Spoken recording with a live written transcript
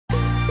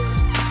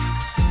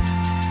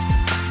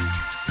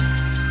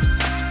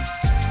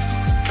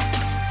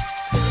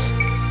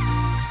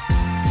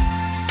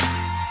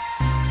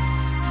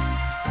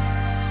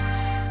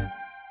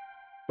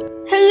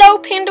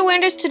Hello Panda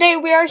Wanders, today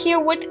we are here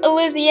with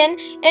Elysiane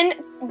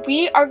and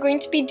we are going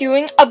to be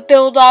doing a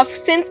build off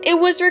since it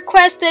was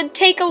requested.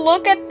 Take a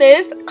look at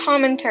this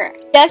commenter.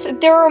 Yes,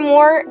 there are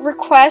more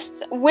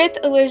requests with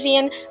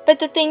Elysiane, but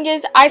the thing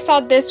is I saw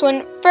this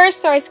one first,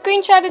 so I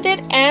screenshotted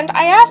it and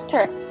I asked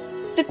her.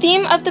 The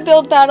theme of the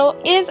build battle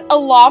is a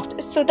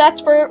loft, so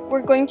that's where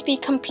we're going to be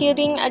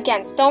competing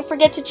against. Don't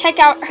forget to check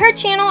out her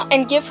channel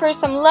and give her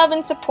some love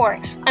and support.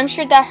 I'm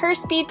sure that her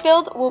speed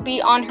build will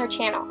be on her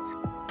channel.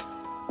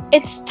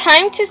 It's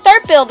time to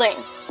start building.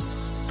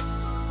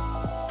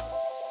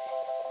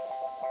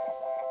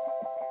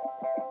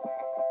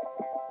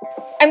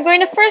 I'm going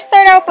to first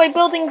start out by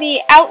building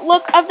the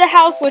outlook of the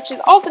house, which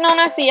is also known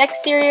as the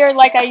exterior,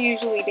 like I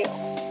usually do.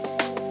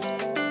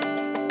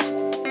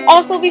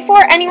 Also,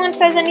 before anyone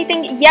says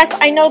anything, yes,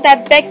 I know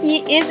that Becky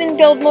is in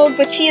build mode,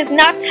 but she is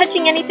not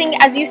touching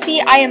anything. As you see,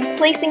 I am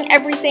placing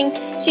everything.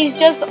 She's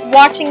just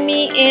watching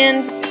me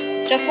and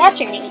just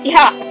watching me,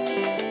 yeah.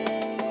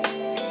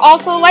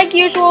 Also, like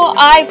usual,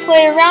 I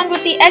play around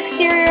with the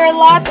exterior a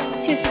lot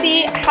to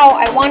see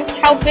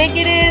how big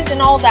it is and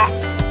all that.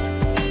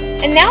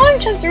 And now I'm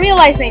just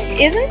realizing,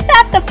 isn't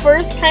that the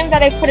first time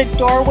that I put a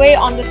doorway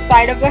on the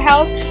side of a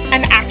house?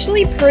 I'm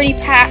actually pretty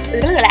proud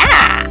of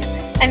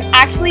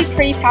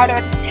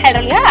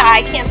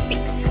I can't speak.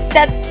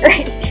 That's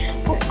great.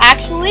 I'm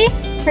actually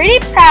pretty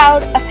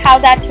proud of how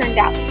that turned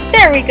out.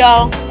 There we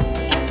go.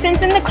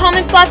 Since in the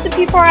comments lots of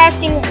people are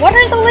asking, what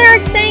are the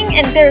lyrics saying?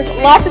 And there's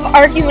lots of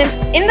arguments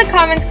in the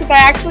comments because I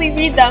actually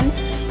read them.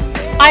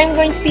 I'm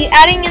going to be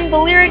adding in the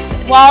lyrics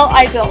while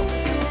I build.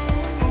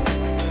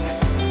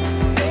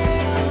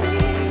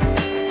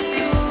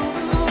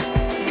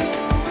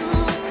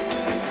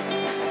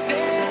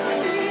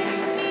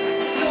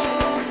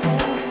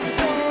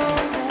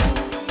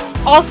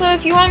 Also,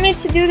 if you want me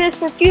to do this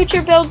for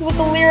future builds with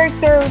the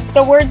lyrics or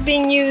the words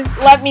being used,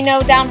 let me know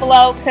down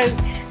below, because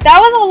that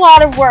was a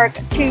lot of work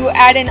to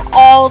add in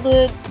all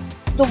the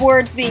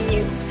words being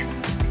used.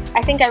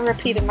 I think I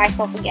repeated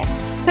myself again.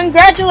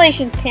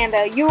 Congratulations,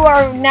 Panda. You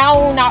are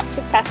now not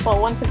successful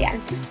once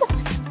again.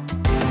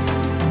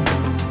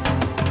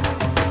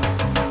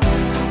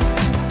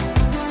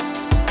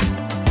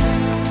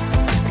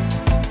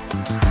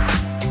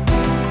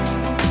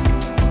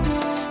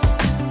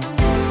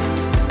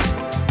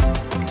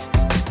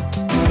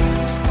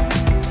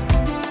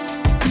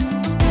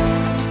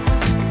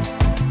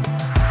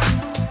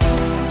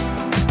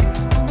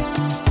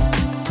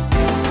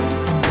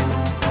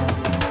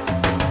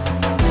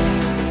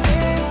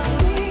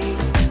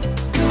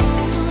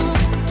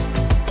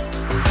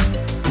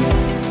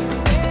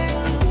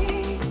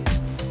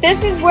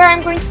 This is where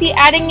I'm going to be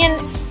adding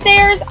in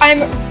stairs. I'm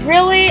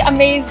really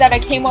amazed that I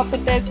came up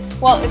with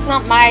this. Well, it's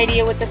not my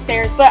idea with the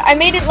stairs, but I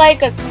made it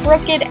like a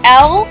crooked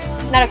L.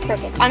 Not a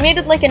crooked. I made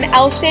it like an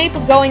L shape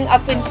going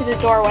up into the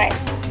doorway.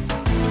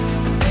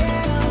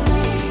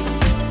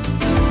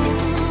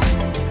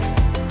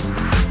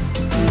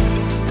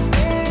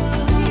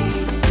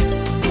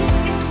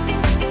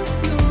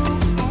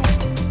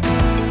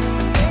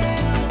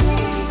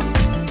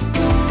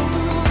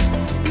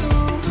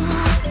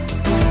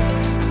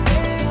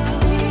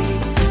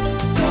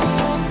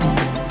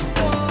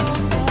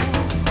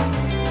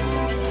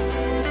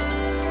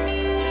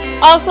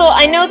 Also,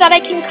 I know that I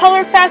can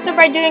color faster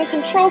by doing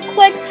control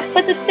click,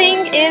 but the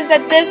thing is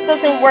that this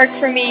doesn't work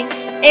for me,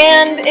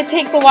 and it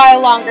takes a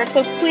while longer,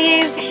 so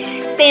please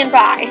stand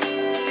by.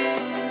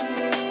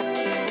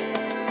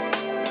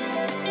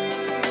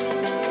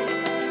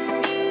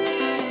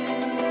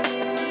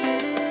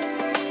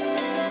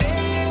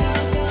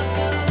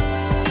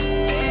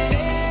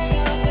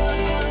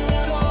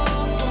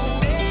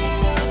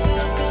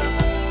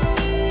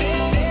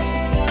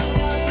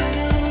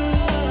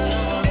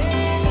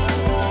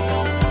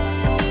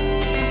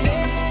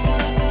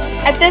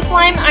 At this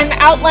line, I'm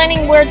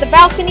outlining where the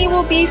balcony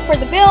will be for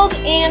the build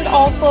and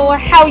also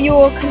how you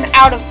will come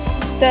out of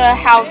the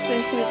house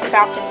into the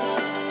balcony.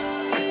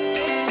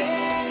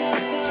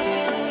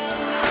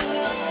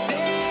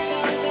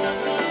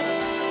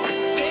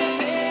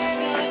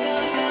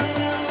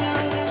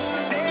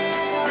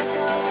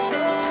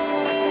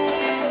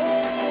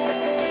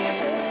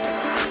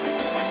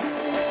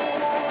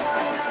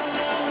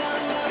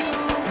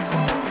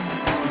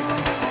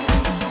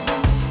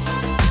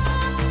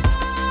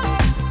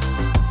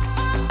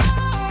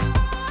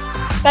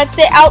 That's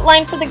the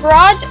outline for the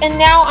garage, and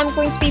now I'm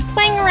going to be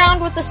playing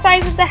around with the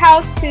size of the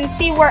house to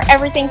see where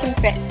everything can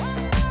fit.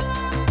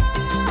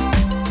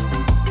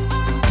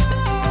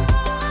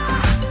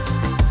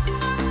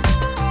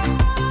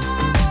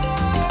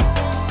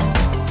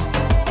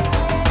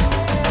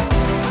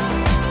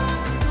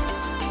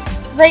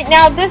 Right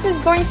now, this is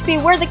going to be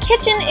where the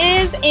kitchen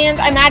is, and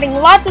I'm adding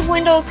lots of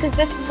windows because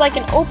this is like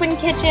an open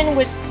kitchen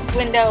with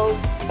windows.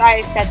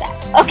 I said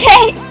that.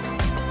 Okay!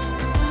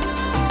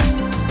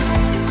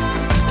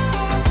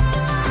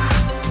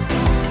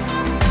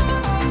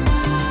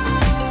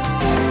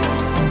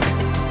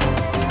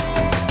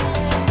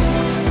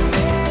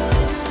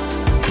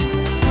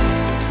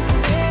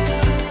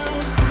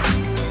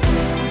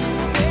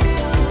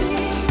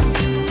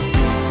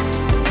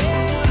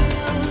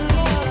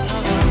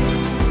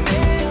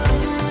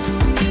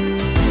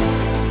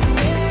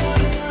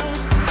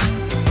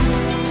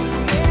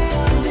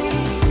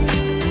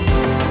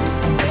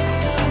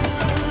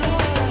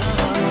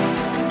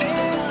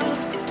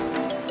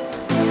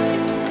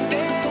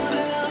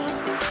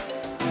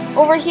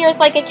 Over here is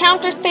like a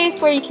counter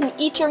space where you can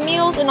eat your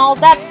meals and all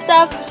that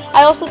stuff.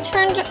 I also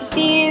turned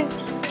these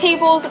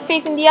tables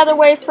facing the other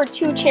way for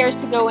 2 chairs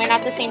to go in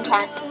at the same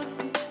time.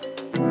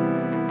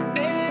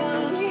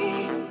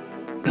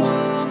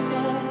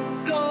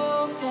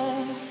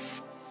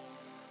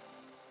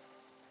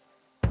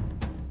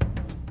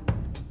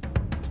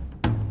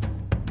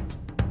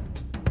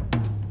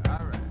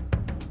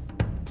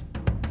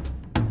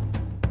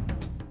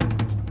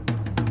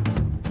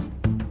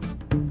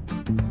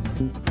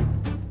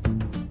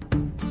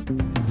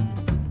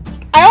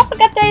 I also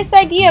got this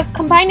idea of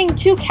combining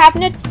 2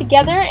 cabinets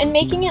together and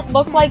making it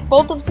look like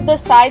both of the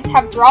sides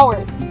have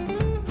drawers.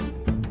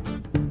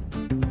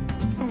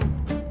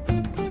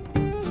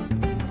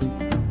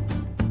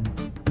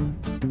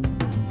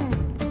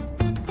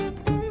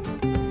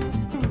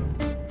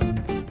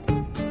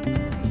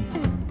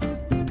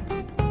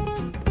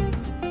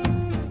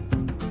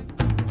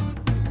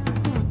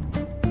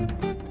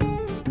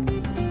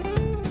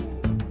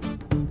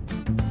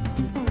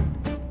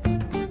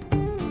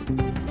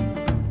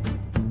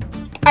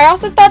 I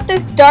also thought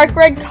this dark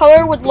red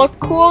color would look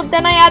cool,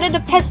 then I added a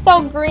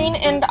pastel green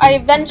and I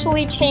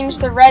eventually changed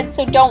the red,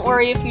 so don't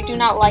worry if you do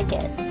not like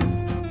it.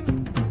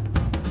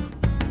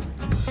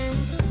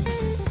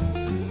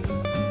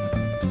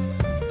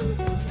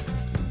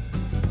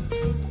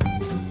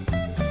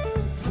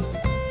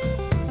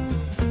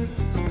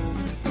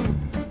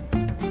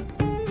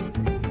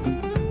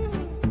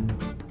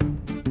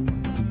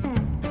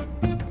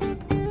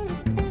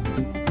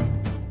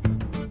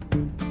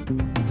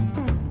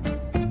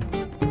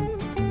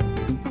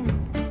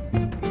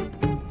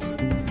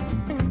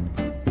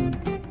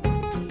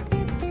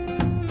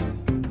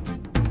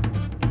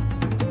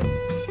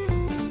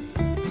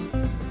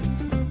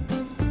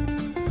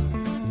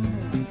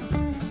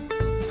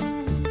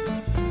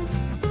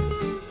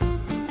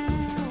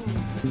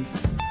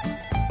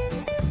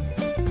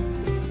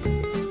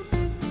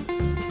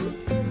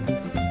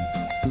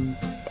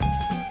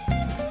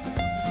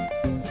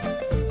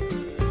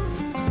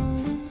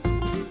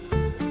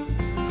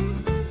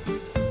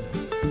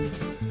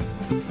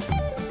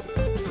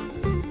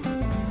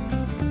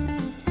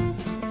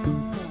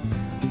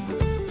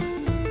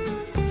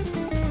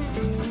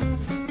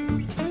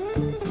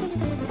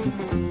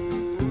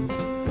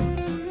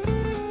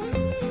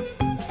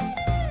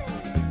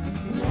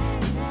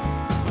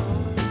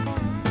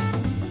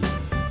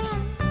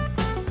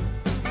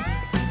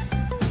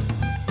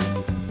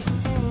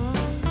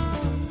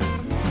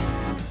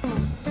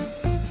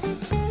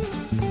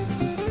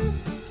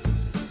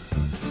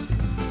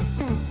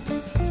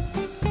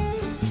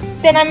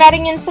 Then I'm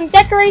adding in some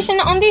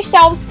decoration on these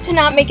shelves to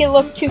not make it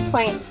look too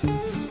plain.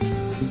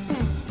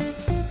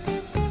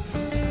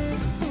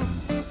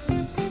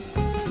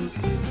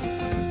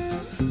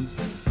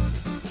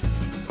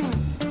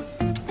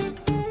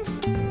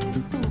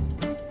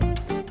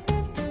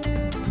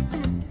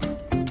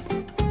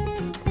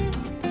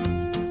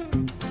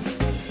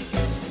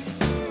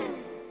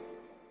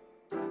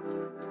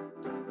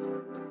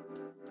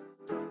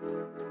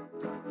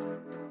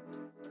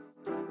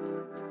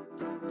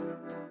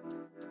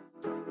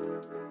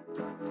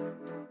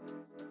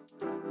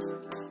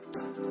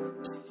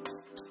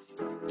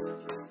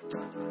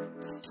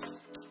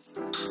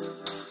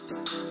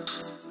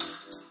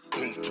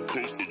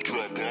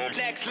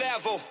 Next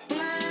level.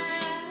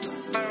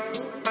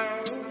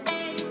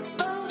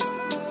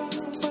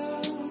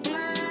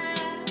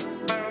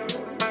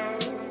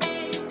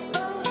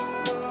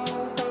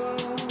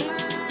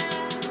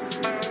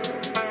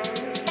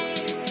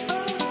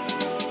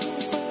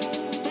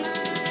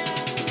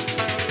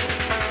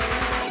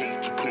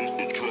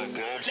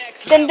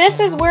 Then this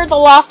is where the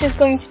loft is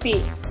going to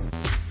be.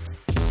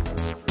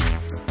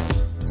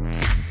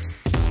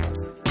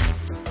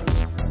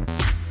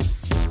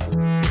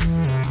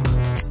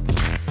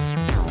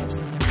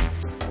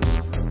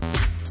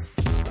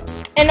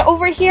 And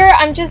over here,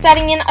 I'm just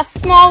adding in a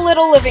small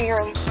little living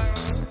room.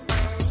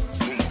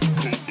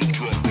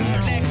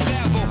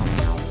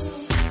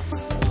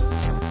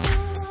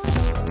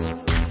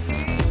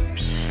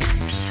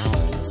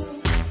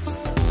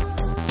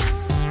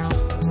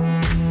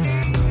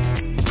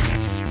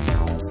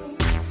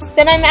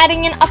 Then I'm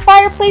adding in a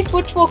fireplace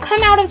which will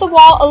come out of the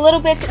wall a little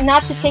bit,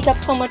 not to take up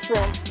so much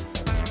room.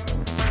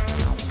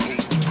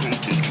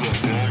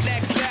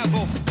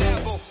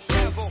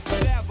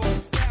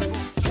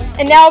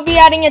 And now I'll be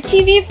adding a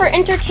TV for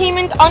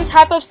entertainment on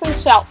top of some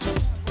shelves.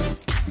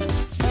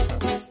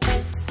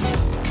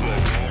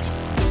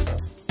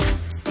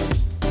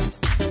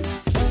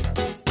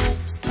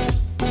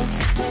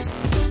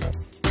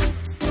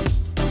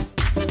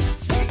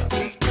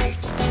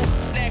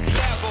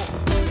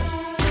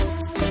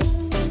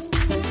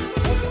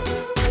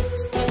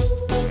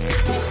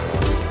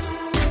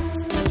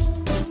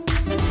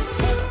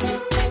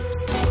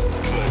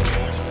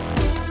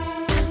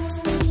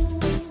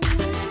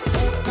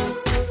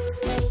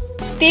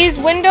 These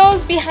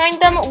windows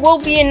behind them will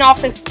be an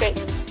office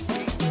space.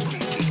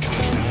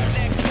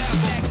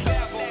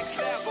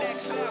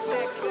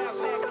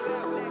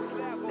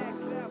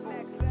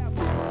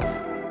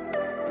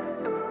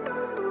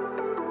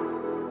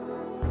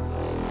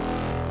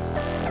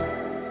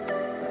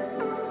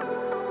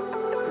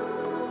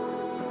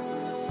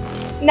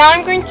 Now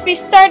I'm going to be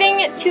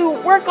starting to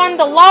work on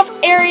the loft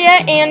area,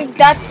 and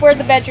that's where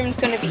the bedroom is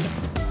going to be.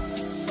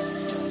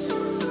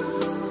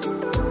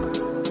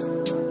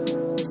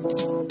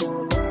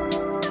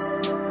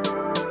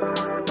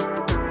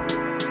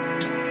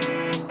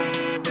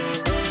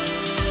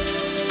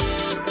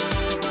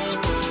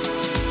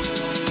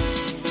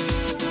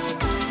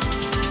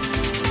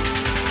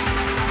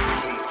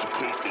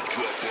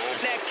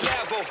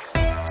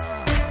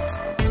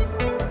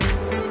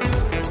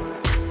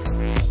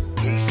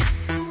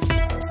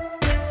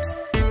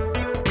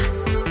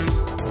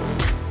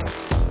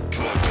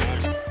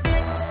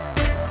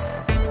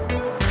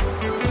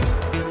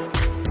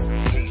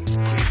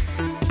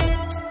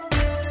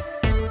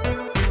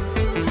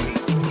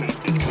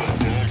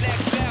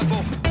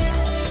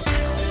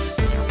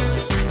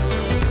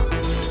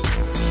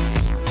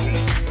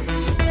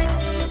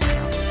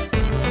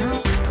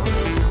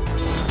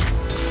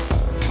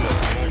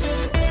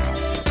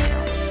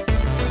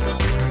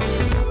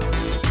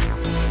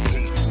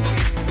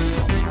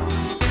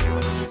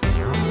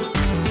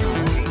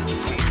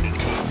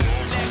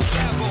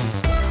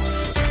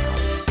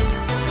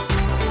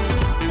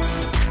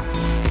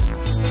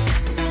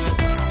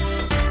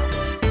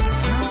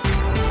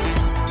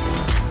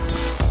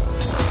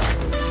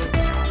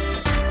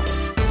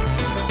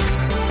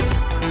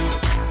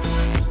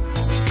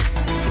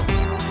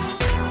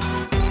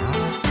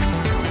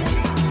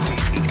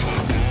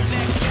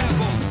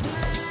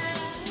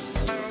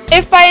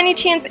 If by any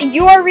chance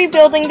you are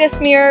rebuilding this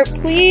mirror,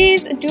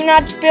 please do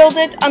not build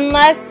it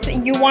unless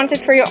you want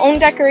it for your own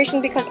decoration,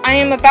 because I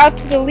am about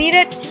to delete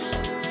it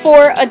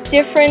for a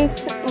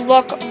different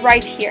look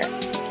right here.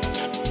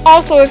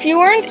 Also, if you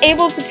weren't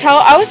able to tell,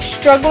 I was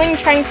struggling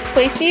trying to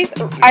place these.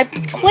 I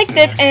clicked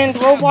it and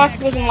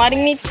Roblox wasn't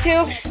letting me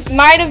to.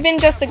 Might have been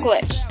just a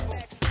glitch.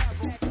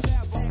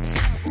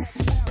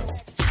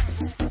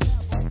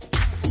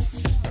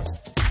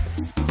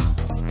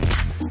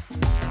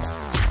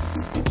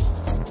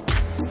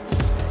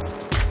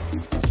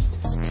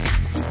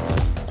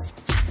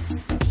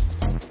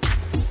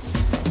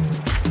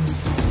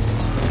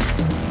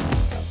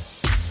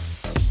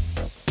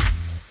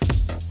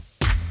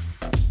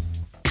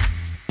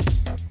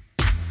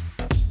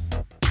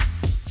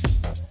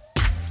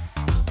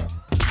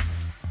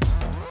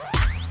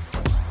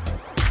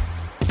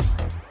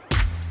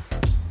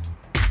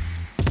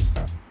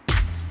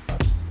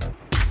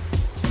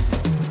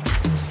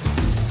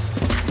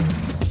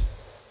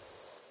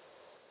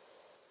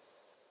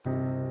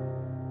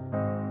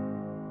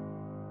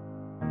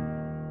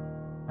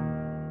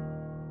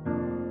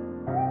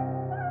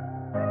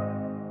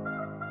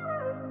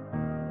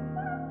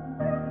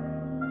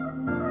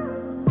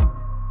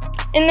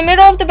 In the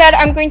middle of the bed,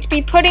 I'm going to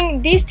be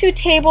putting these two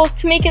tables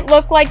to make it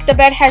look like the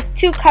bed has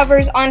two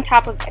covers on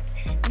top of it.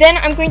 Then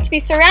I'm going to be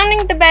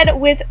surrounding the bed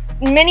with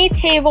many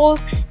tables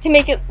to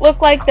make it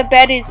look like the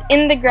bed is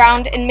in the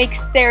ground and make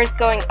stairs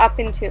going up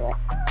into it.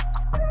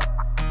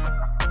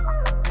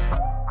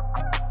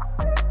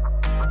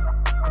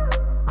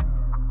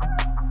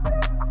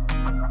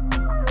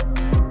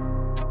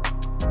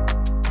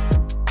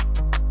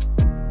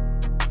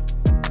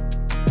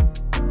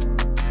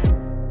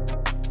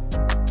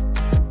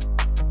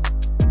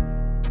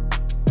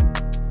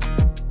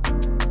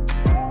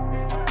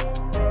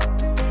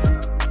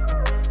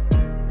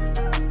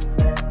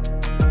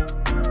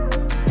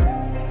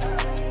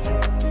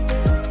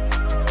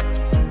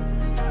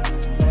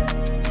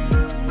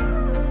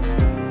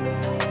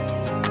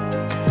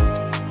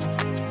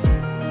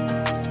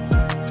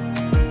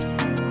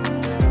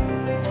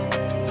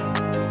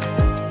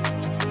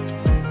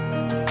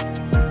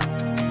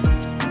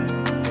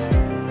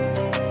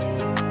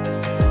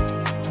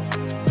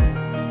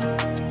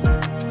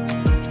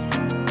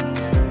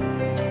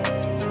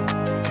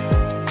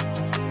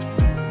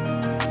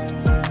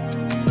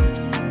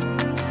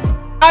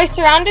 I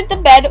surrounded the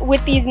bed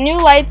with these new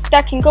lights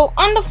that can go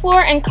on the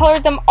floor and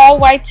colored them all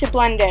white to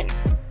blend in.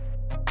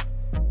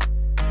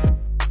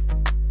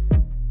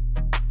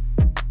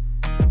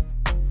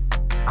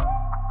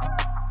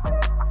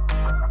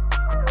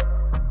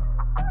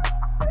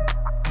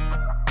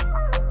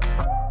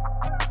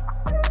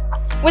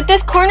 With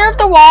this corner of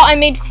the wall, I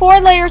made 4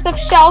 layers of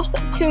shelves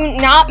to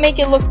not make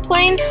it look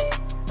plain.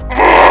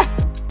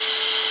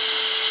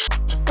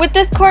 With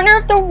this corner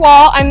of the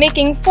wall, I'm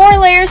making 4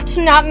 layers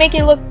to not make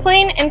it look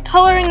plain and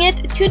coloring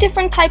it 2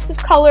 different types of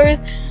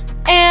colors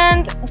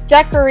and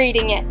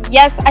decorating it.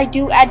 Yes, I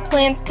do add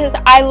plants because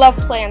I love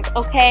plants,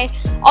 okay?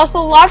 Also,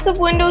 lots of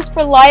windows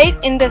for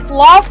light in this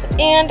loft,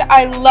 and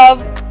I love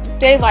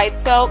daylight,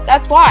 so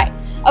that's why.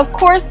 Of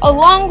course,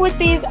 along with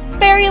these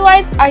fairy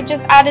lights, I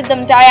just added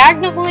them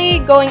diagonally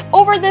going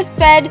over this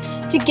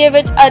bed to give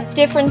it a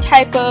different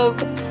type of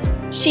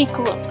chic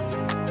look.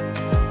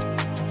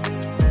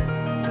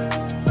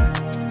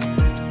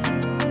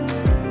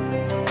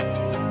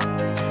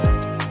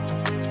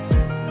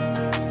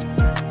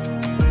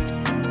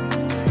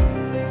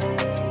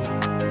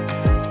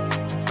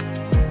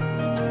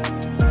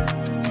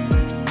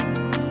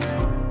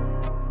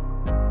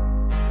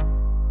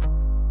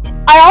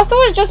 I also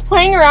also was just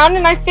playing around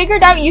and I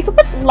figured out you could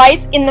put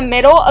lights in the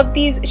middle of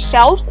these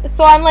shelves.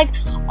 So I'm like,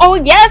 oh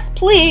yes,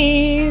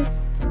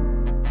 please.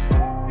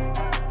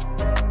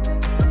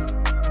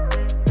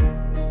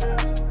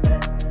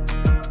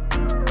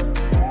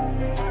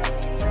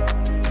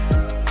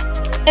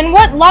 And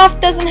what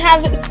loft doesn't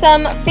have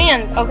some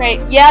fans?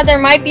 Okay, yeah, there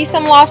might be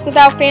some lofts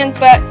without fans,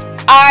 but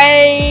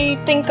I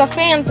think of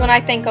fans when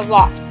I think of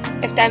lofts,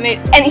 if that made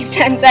any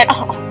sense at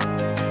all.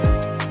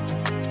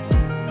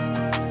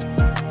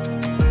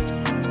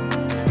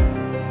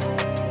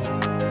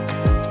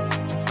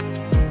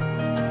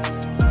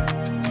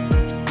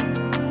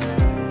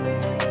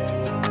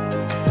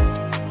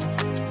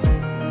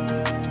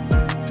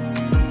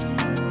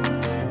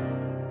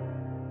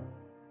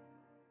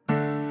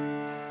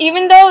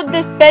 Even though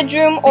this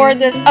bedroom or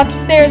this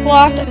upstairs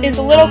loft is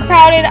a little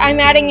crowded, I'm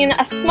adding in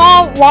a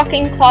small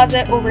walk-in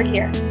closet over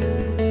here.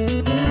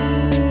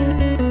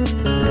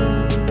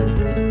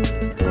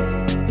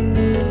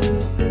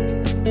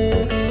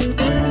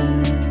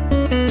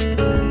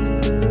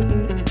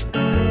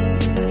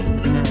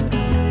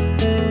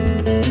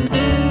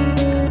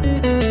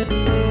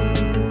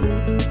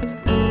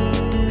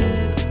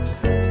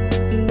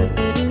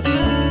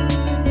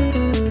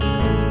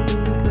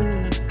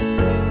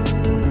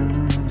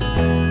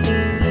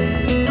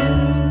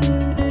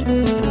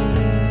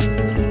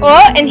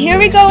 Oh, and here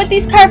we go with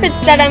these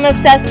carpets that I'm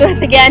obsessed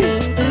with again.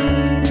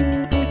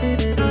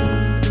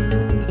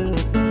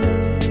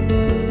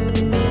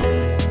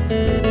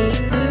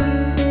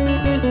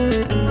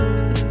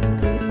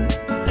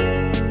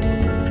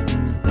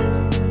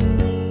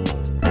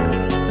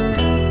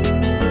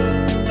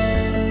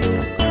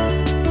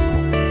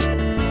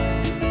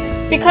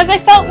 Because I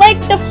felt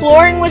like the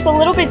flooring was a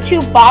little bit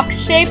too box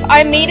shaped,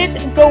 I made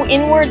it go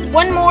inwards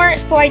one more,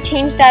 so I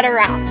changed that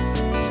around.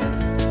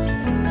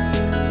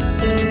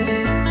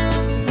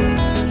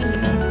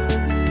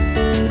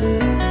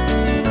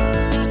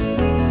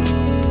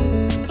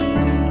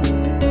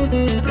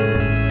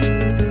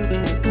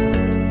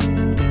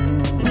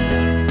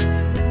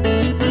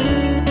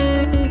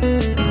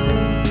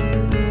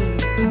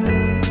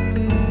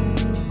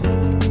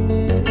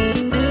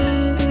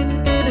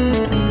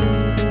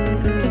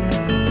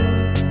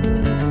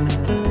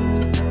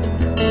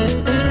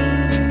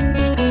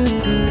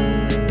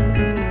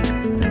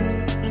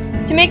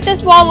 To make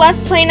this wall less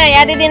plain, I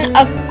added in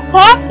a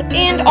clock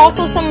and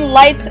also some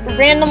lights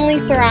randomly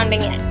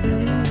surrounding it.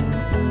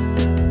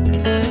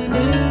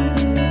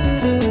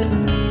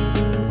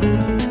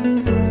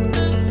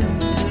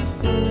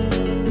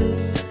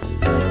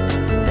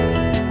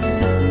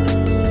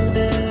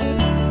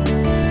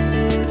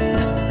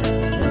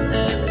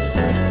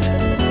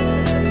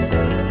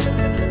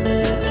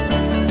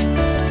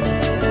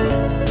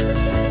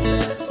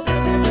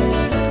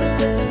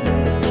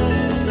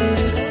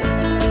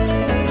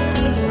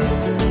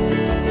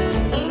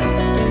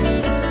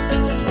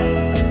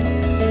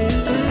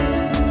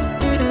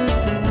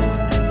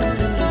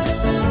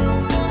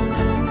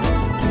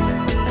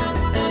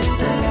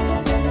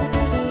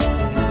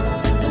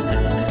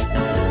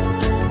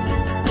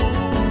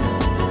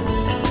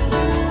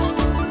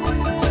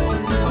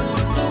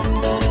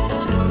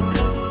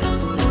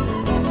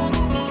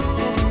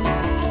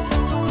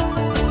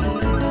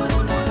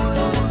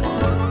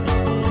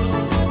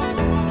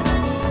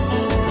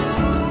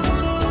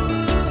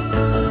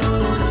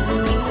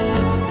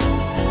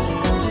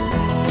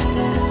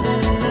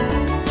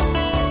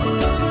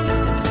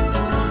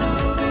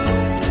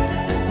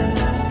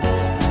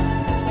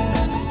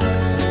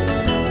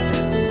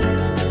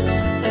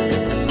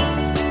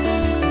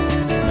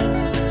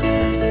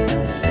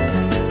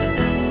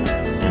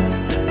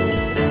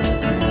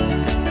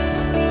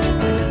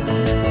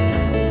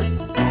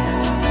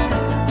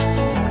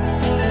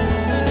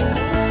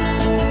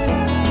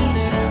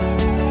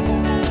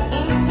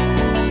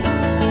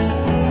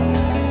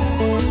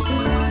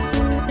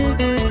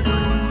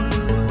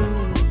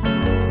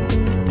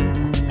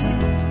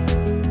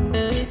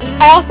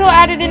 I also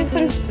added in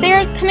some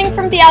stairs coming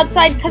from the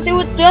outside because it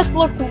would just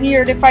look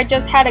weird if I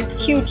just had a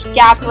huge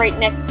gap right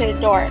next to the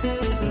door.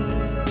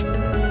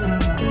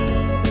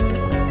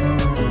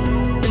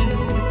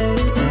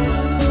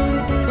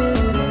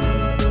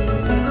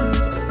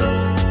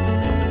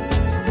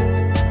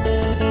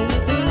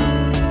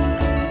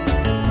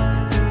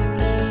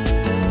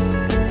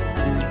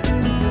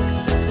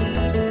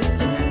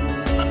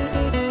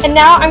 And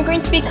now I'm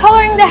going to be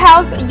coloring the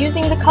house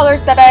using the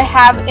colors that I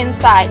have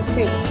inside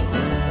too.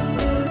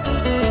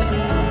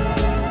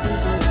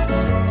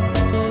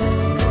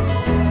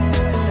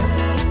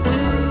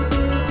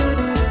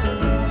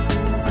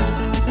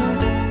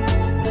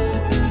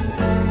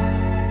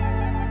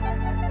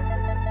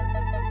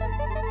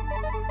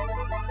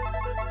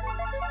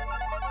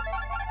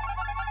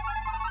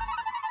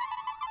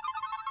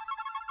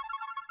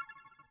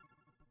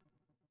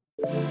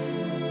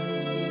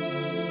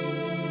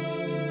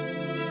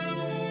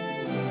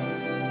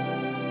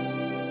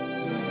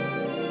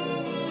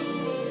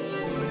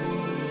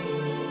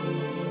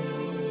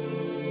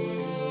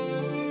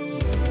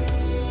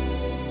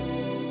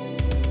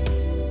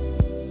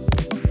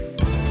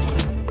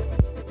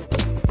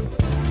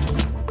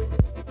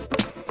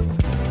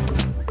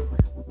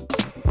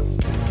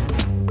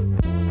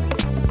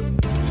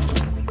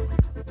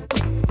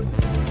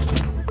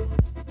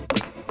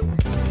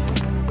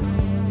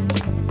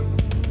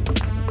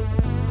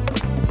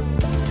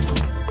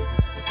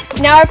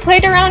 Now I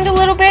played around a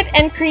little bit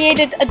and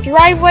created a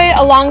driveway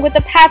along with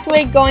a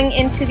pathway going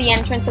into the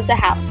entrance of the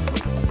house.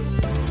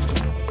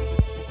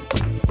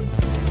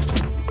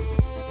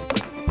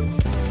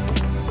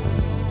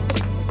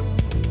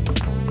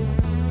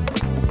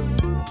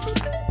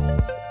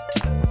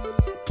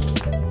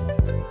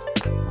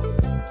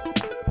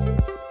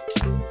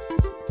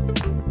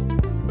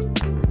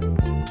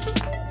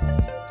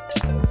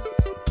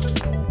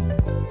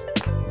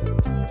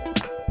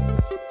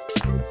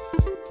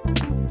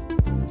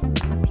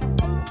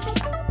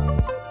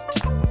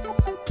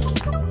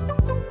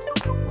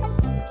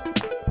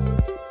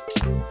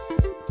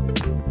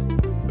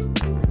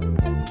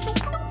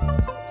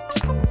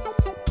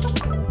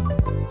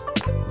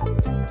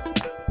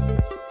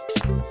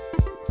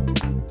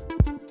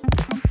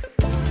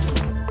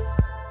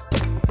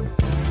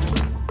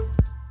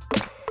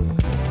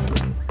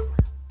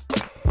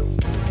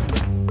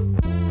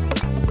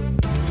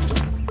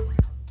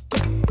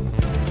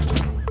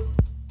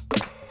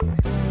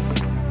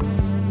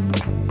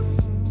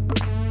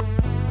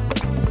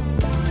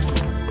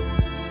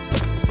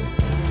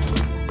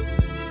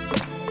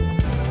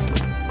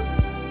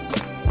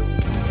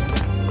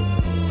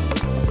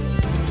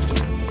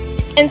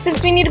 And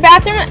since we need a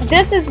bathroom,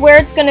 this is where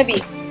it's gonna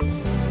be.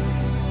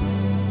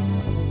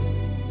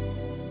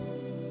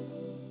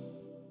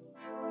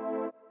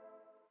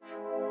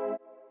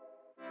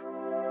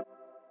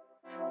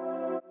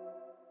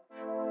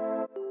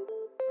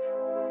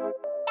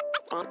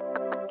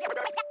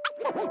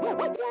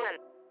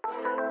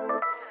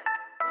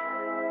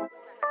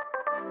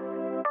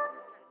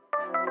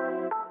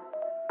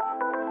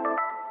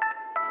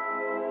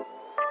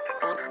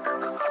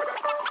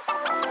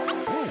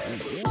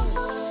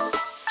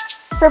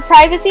 For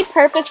privacy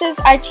purposes,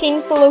 I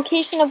changed the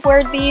location of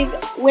where these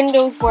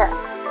windows were.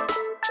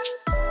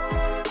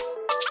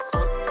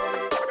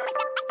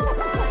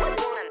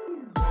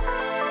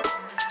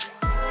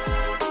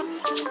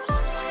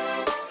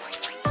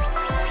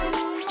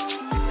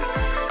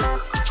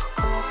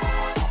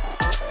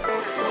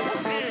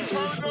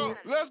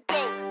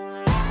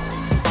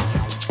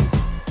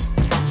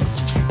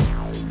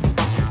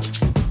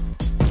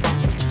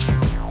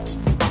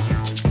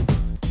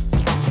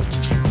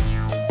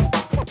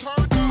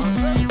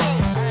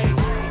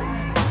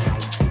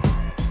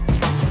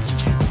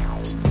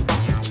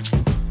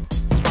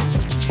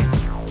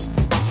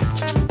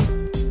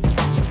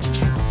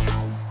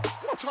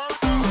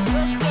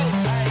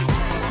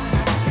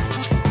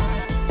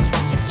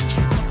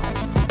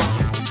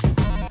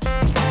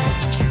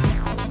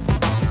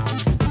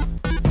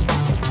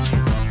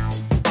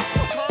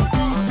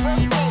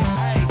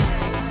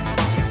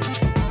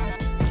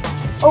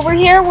 Over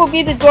here will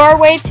be the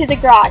doorway to the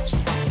garage.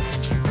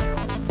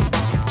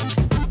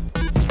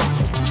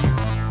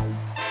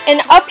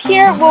 And up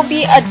here will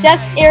be a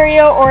desk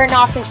area or an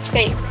office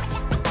space.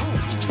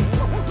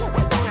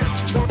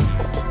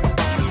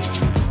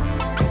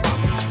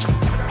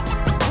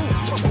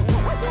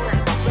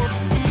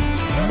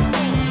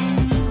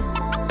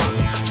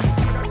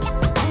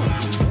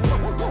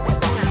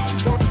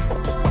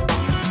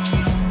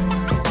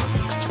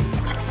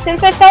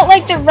 Since I felt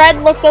like the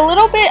red looked a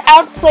little bit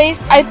out of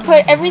place, I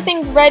put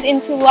everything red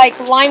into like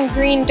lime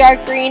green,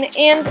 dark green,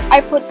 and I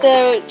put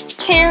the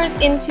chairs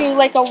into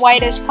like a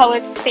whitish color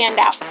to stand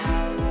out.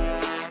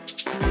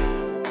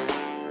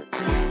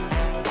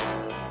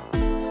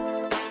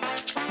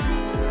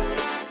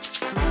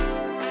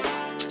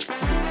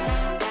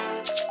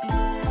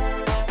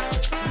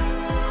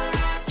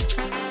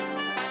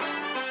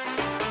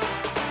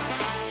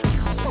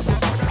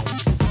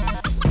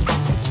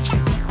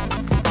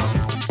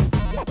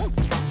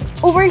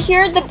 Over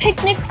here, the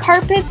picnic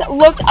carpets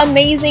look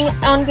amazing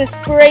on this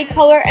gray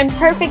color and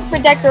perfect for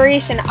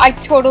decoration. I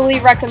totally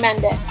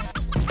recommend it.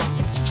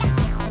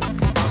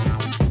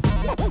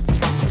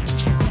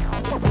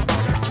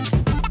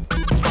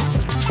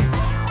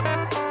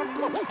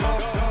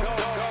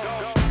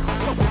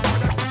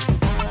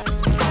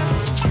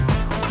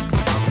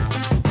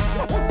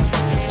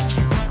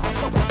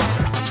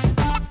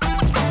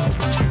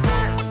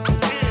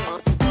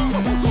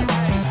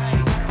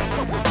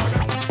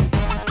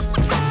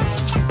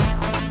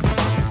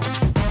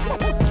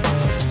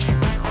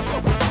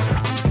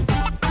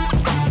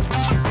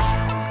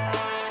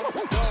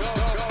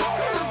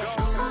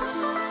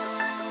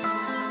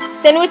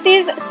 Then with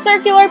these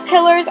circular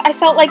pillars, I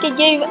felt like it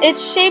gave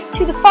its shape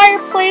to the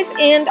fireplace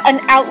and an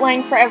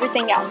outline for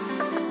everything else.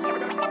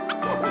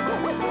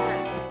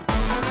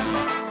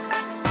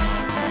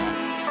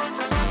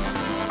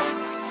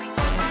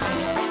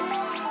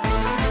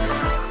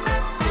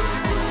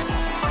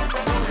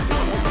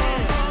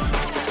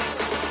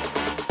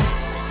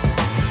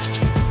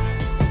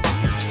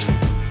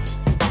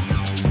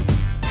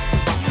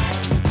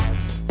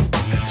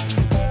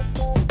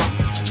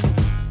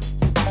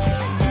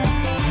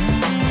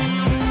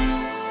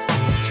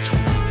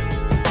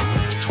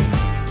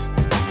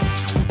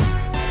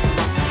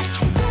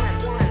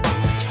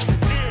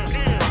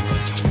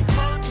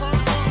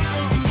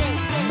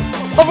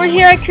 Over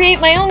here I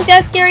create my own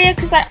desk area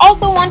because I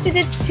also wanted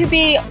it to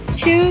be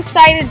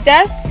two-sided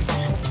desks.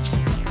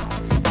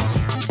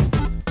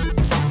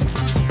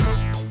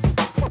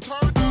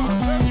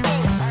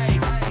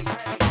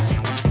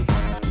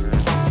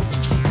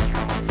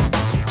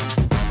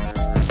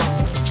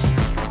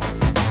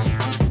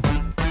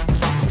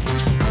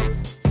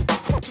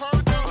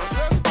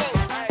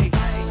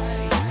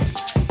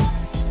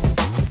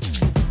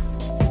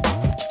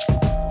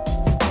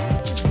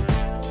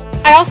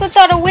 I also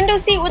thought a window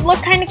seat would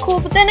look kind of cool,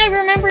 but then I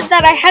remembered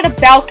that I had a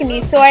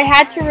balcony, so I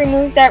had to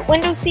remove that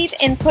window seat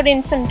and put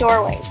in some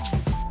doorways.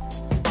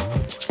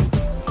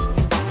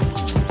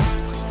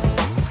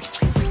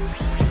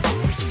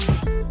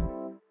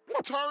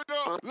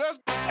 Let's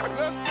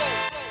go.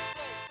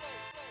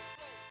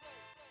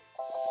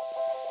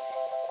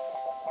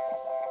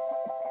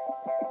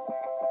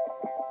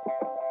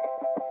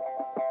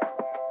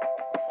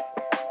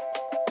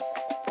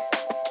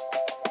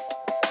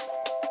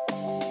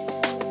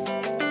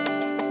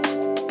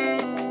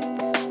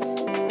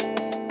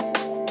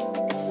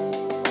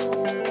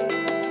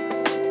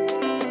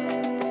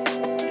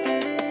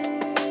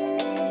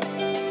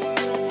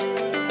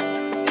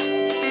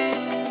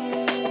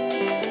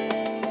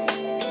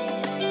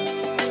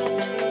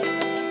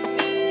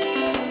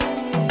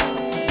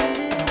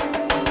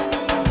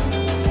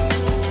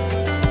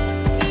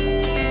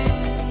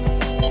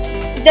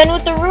 Then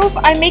with the roof,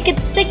 I make it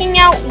sticking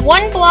out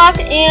one block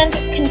and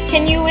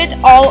continue it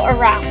all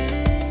around.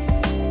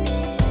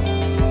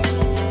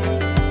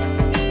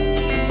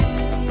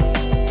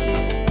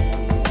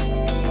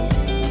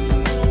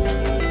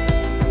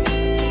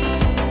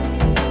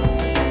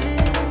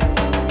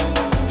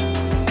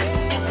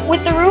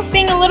 With the roof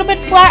being a little bit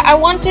flat, I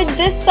wanted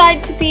this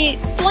side to be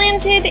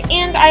slanted,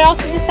 and I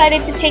also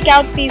decided to take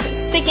out these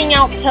sticking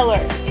out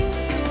pillars.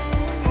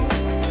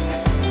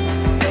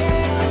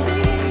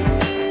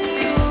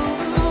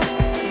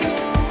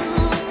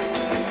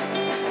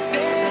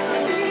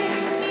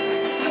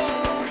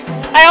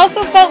 I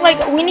also felt like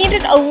we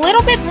needed a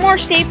little bit more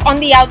shape on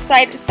the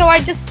outside, so I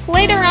just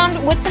played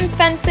around with some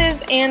fences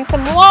and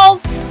some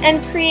walls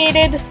and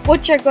created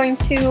what you're going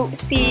to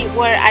see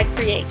what I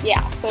create.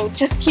 Yeah, so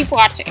just keep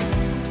watching.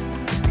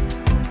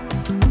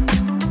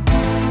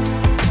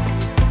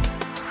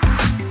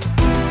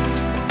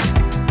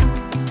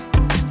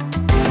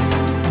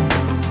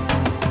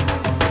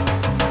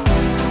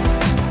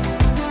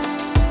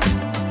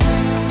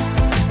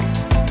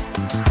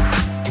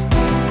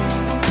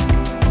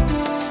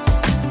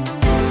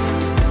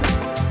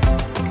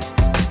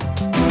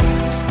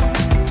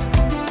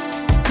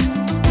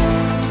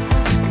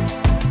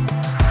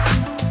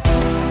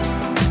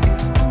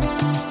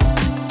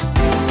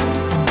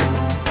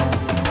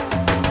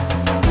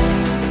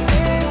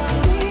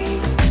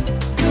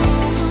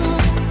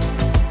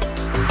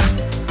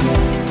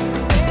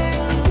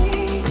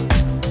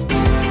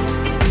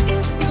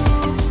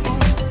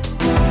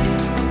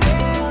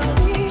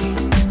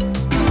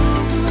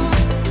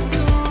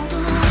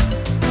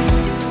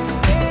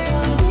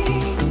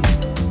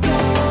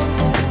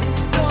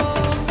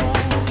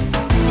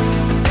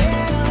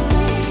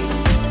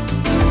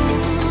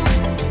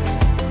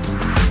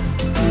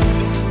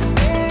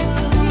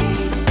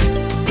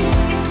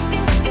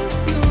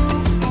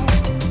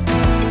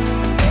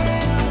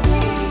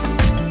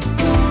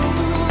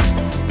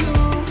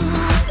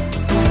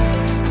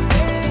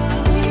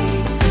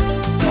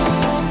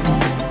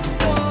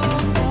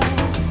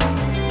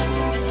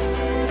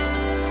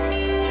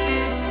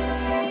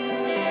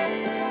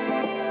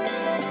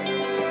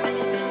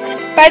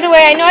 By the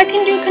way, I know I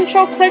can do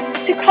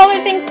Control-Click to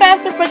color things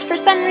faster, but for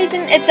some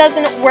reason it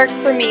doesn't work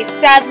for me,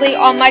 sadly,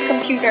 on my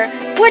computer,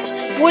 which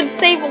would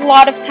save a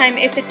lot of time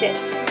if it did.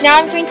 Now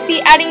I'm going to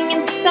be adding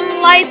in some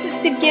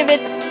lights to give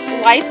it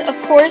light,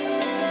 of course.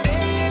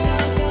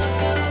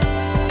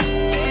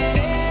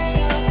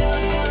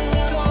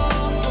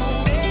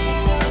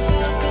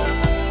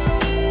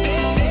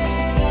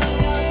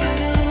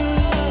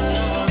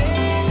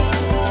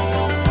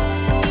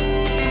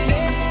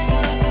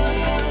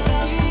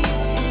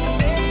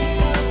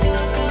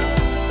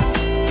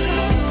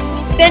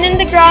 Then in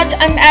the garage,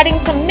 I'm adding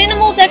some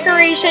minimal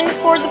decoration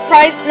for the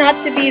price not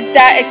to be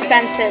that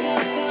expensive.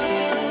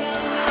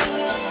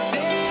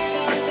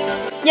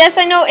 Yes,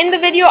 I know in the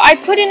video I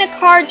put in a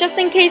car just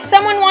in case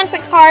someone wants a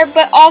car,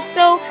 but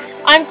also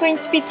I'm going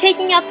to be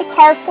taking out the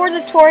car for the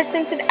tour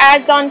since it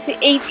adds on to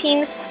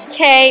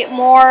 $18K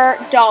more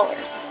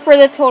dollars for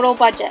the total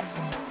budget.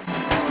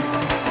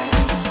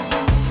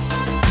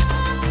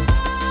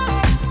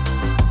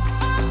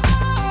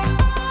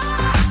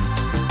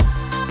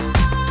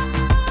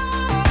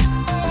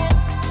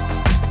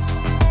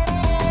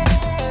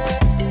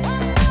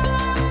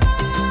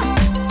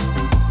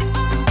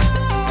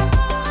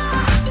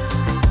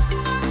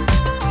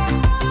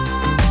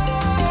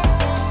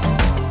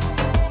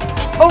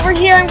 Over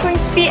here I'm going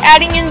to be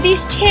adding in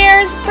these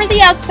chairs for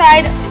the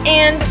outside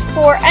and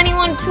for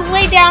anyone to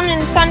lay down and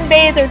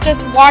sunbathe or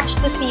just watch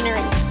the scenery.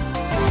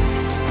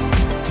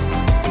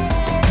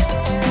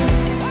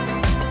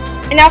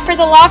 And now for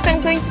the loft,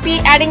 I'm going to be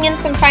adding in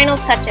some final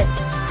touches.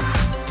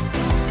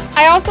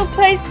 I also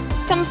placed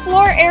some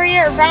floor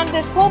area around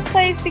this whole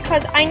place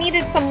because I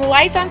needed some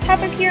light on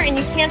top of here, and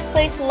you can't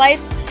place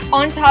lights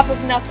on top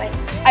of nothing.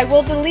 I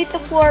will delete the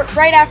floor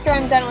right after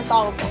I'm done with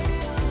all of them.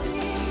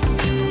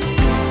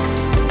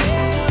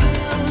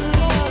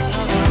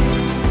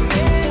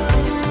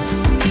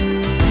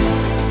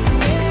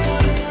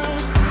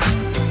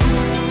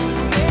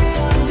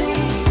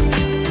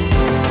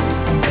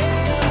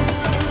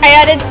 I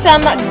added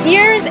some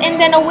gears and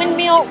then a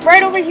windmill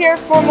right over here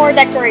for more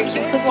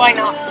decoration, because why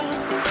not?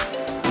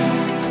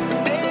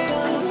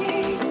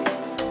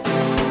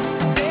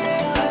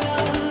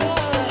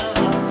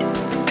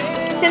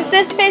 Since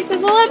this space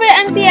was a little bit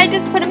empty, I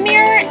just put a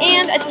mirror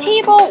and a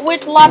table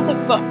with lots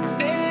of books.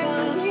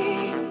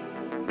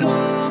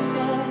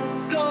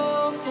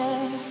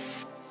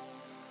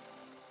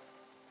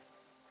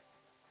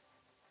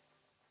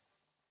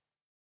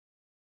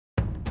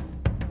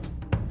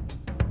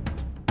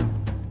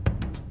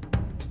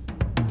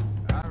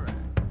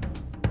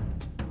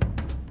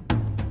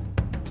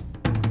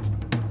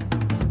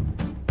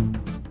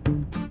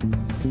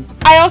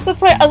 I also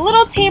put a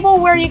little table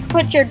where you can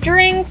put your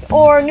drinks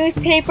or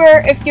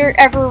newspaper if you're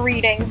ever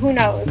reading, who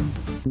knows.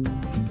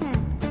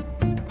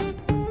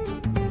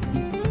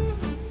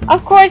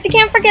 Of course, you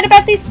can't forget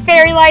about these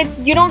fairy lights.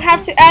 You don't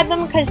have to add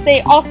them because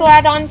they also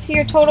add on to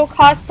your total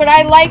cost, but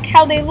I like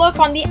how they look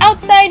on the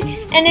outside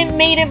and it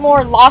made it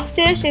more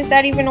loftish. Is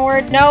that even a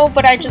word? No,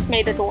 but I just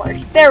made it a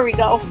word. There we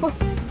go.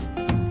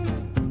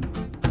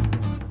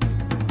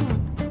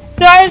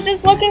 So I was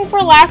just looking for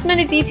last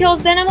minute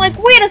details, then I'm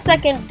like, wait a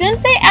second,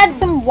 didn't they add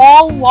some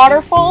wall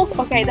waterfalls?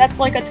 Okay, that's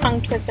like a tongue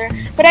twister,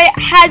 but I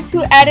had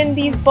to add in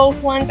these both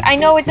ones. I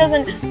know it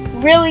doesn't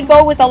really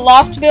go with a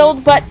loft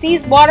build, but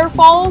these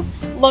waterfalls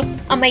look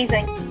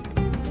amazing.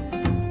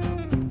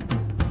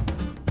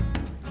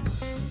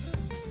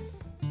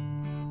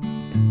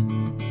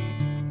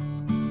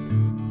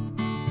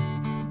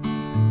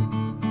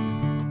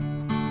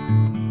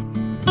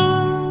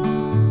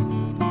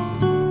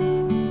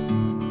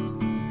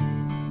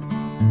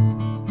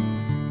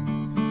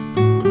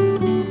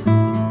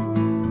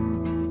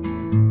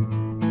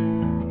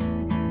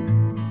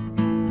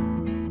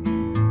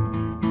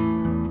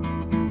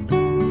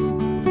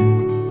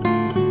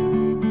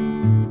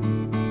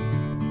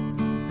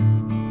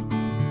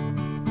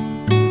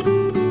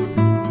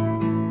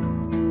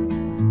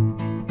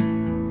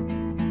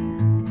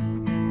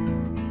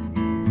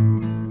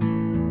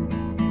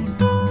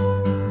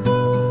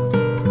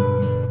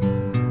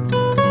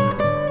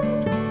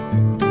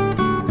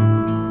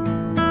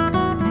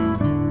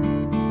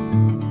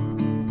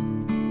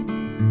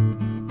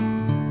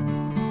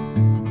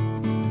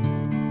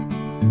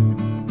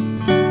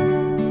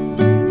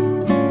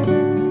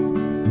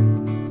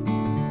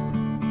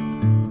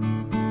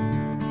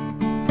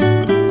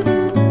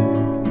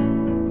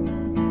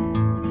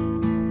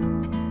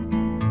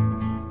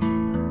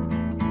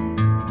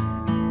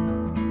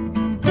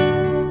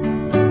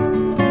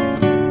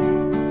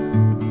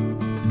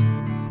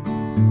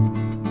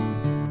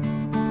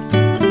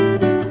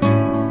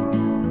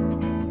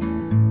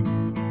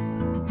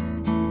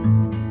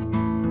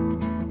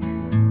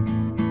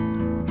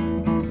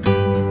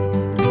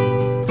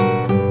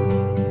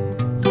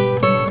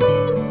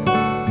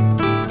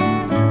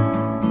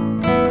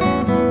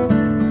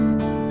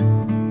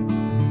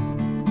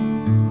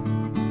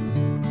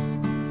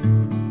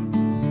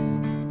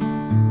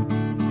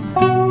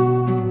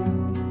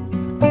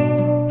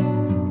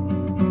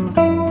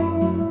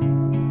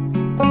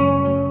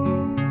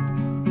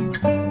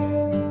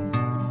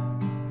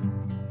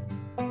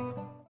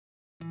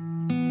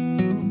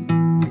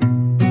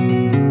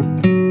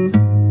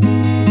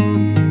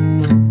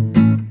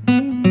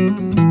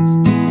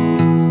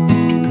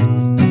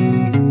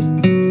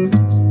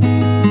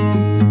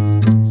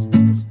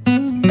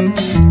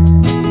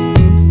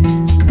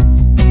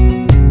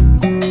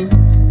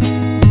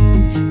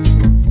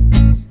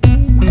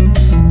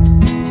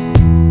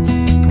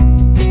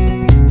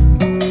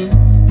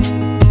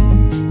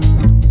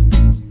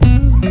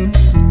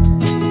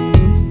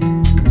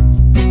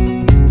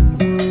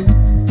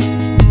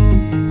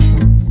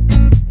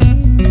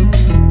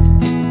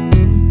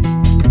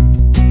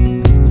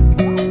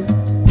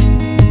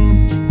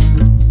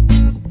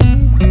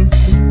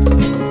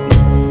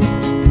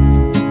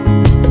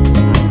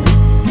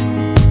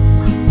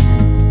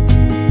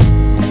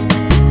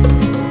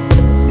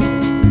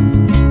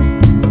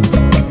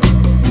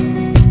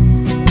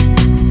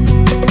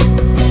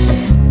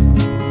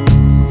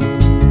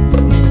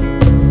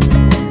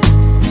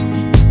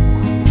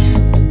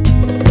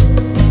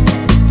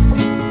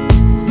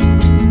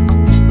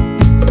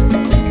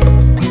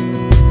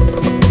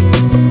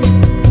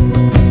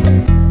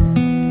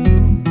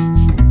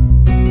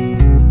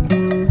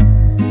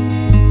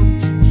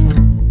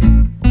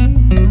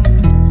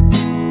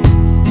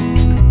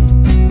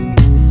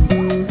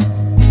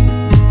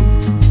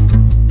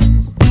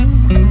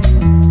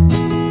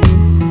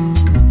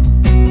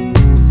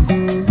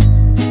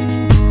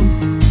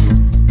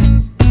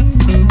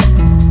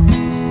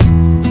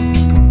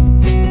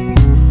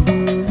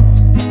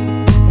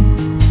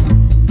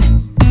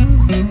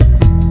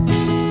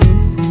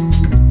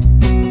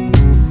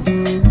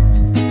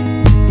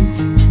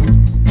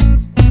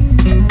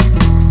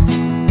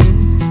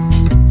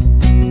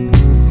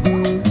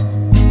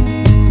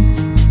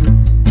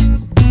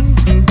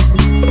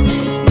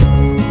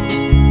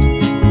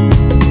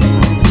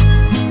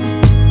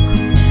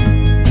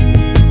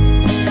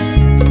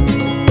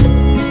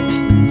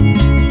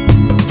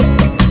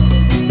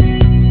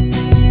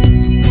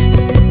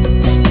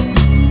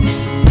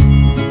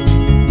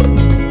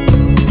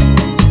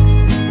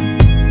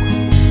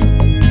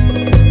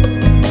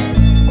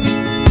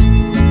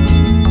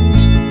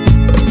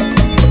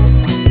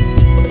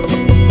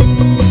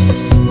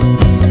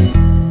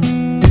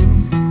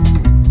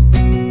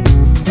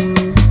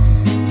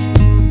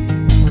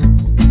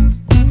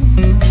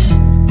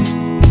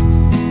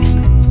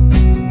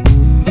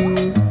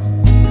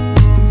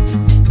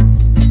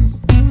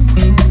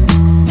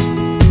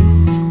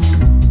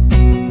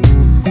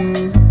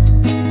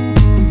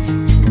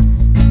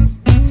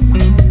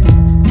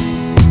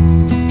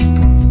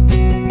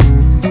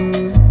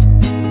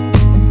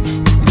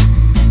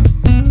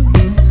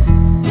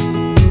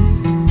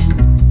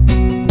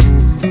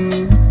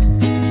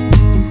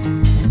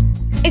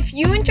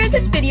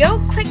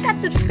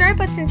 that subscribe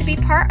button to be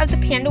part of the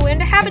Panda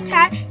Wanda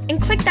habitat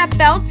and click that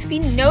bell to be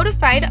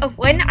notified of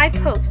when I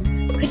post.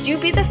 Could you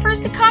be the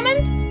first to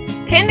comment?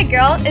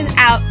 PandaGirl is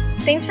out.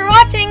 Thanks for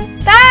watching.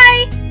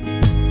 Bye!